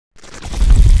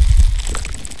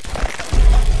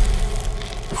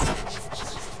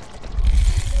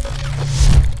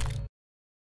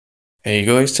Hey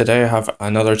guys, today I have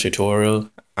another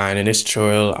tutorial, and in this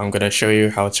tutorial I'm going to show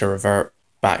you how to revert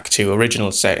back to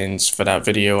original settings for that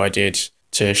video I did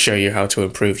to show you how to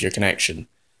improve your connection.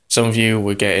 Some of you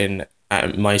were getting,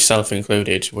 myself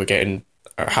included,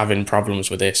 are having problems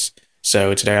with this.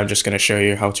 So today I'm just going to show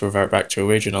you how to revert back to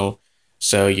original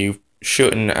so you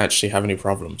shouldn't actually have any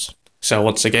problems. So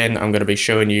once again, I'm going to be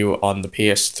showing you on the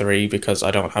PS3 because I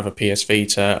don't have a PS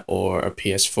Vita or a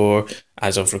PS4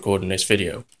 as of recording this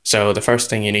video. So the first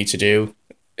thing you need to do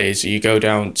is you go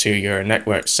down to your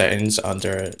network settings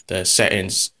under the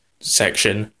settings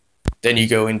section. Then you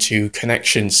go into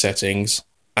connection settings,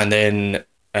 and then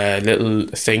a little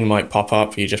thing might pop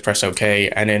up. You just press OK.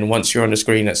 And then once you're on the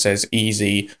screen that says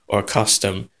easy or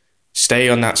custom, stay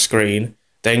on that screen.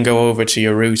 Then go over to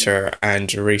your router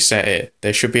and reset it.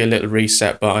 There should be a little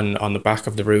reset button on the back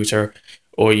of the router,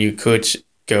 or you could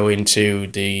go into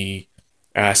the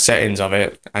settings of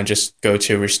it and just go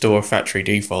to restore factory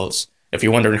defaults. If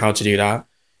you're wondering how to do that,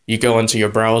 you go onto your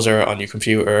browser on your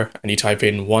computer and you type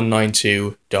in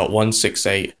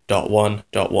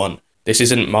 192.168.1.1. This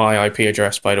isn't my IP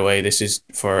address, by the way. This is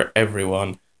for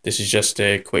everyone. This is just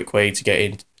a quick way to get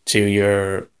into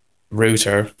your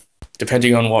router.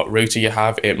 Depending on what router you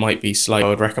have, it might be slight. I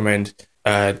would recommend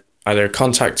either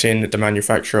contacting the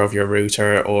manufacturer of your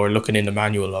router or looking in the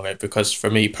manual of it, because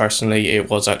for me personally, it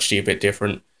was actually a bit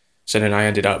different. So then I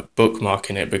ended up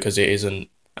bookmarking it because it isn't,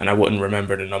 and I wouldn't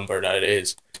remember the number that it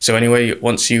is. So anyway,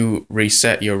 once you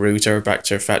reset your router back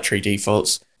to factory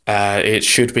defaults, it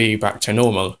should be back to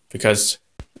normal, because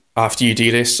after you do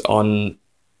this on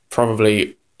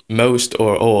probably most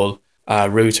or all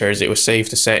routers, it will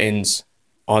save the settings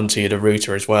onto the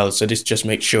router as well. So this just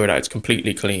makes sure that it's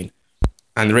completely clean.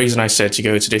 And the reason I said to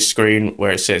go to this screen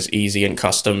where it says easy and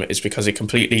custom is because it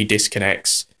completely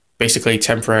disconnects, basically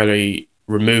temporarily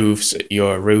removes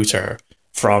your router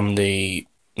from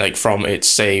from its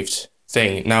saved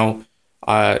thing. Now,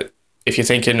 if you're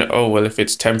thinking, oh, well, if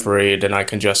it's temporary, then I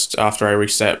can just, after I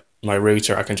reset my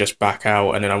router, I can just back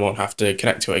out and then I won't have to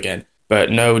connect to it again. But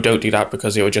no, don't do that,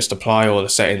 because it will just apply all the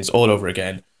settings all over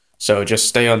again. So just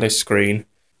stay on this screen.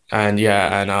 And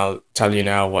yeah, and I'll tell you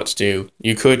now what to do.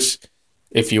 You could,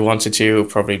 if you wanted to,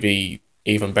 probably be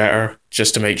even better,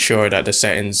 just to make sure that the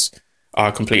settings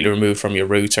are completely removed from your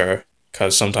router,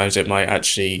 because sometimes it might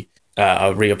actually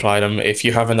reapply them. If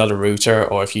you have another router,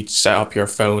 or if you set up your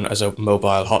phone as a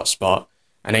mobile hotspot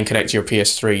and then connect your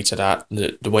PS3 to that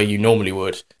the way you normally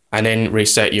would, and then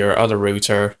reset your other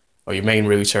router or your main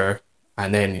router,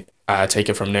 and then take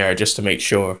it from there, just to make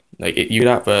sure you do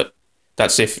that. But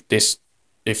that's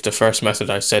if the first method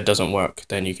I said doesn't work,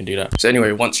 then you can do that. So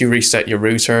anyway, once you reset your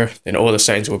router, then all the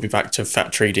settings will be back to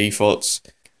factory defaults.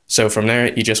 So from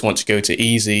there, you just want to go to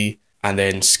easy and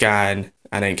then scan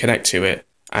and then connect to it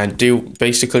and do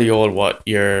basically all what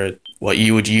you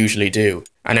would usually do.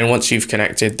 And then once you've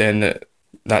connected, then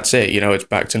that's it. It's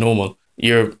back to normal.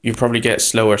 You probably get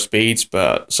slower speeds,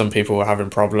 but some people were having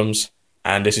problems,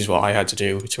 and this is what I had to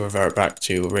do to revert back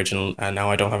to original, and now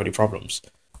I don't have any problems.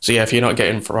 So yeah, if you're not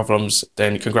getting problems,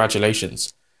 then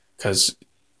congratulations, because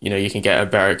you can get a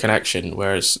better connection,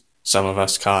 whereas some of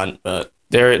us can't. But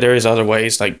there is other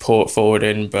ways like port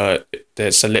forwarding, but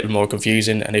it's a little more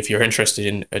confusing. And if you're interested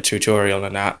in a tutorial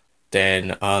on that,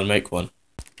 then I'll make one.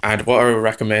 And what I would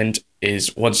recommend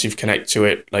is, once you've connected to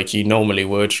it like you normally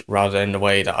would, rather than the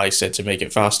way that I said to make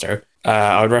it faster,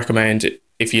 I would recommend,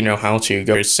 if you know how to,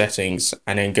 go to settings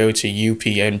and then go to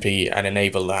UPnP and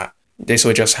enable that. This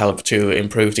will just help to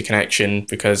improve the connection,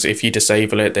 because if you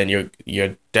disable it, then you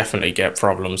definitely get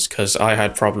problems, because I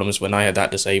had problems when I had that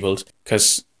disabled,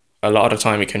 because a lot of the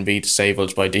time it can be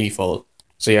disabled by default.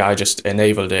 So yeah, I just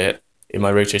enabled it in my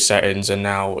router settings, and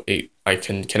now I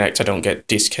can connect. I don't get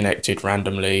disconnected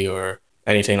randomly or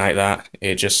anything like that.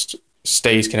 It just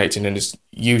stays connected, and it's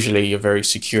usually a very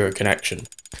secure connection.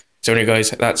 So anyway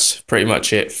guys, that's pretty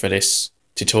much it for this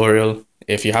tutorial.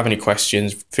 If you have any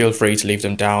questions, feel free to leave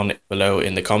them down below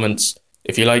in the comments.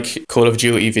 If you like Call of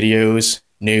Duty videos,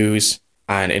 news,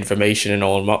 and information, and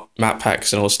all map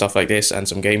packs and all stuff like this, and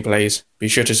some gameplays, be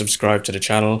sure to subscribe to the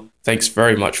channel. Thanks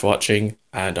very much for watching,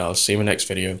 and I'll see you in the next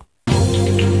video.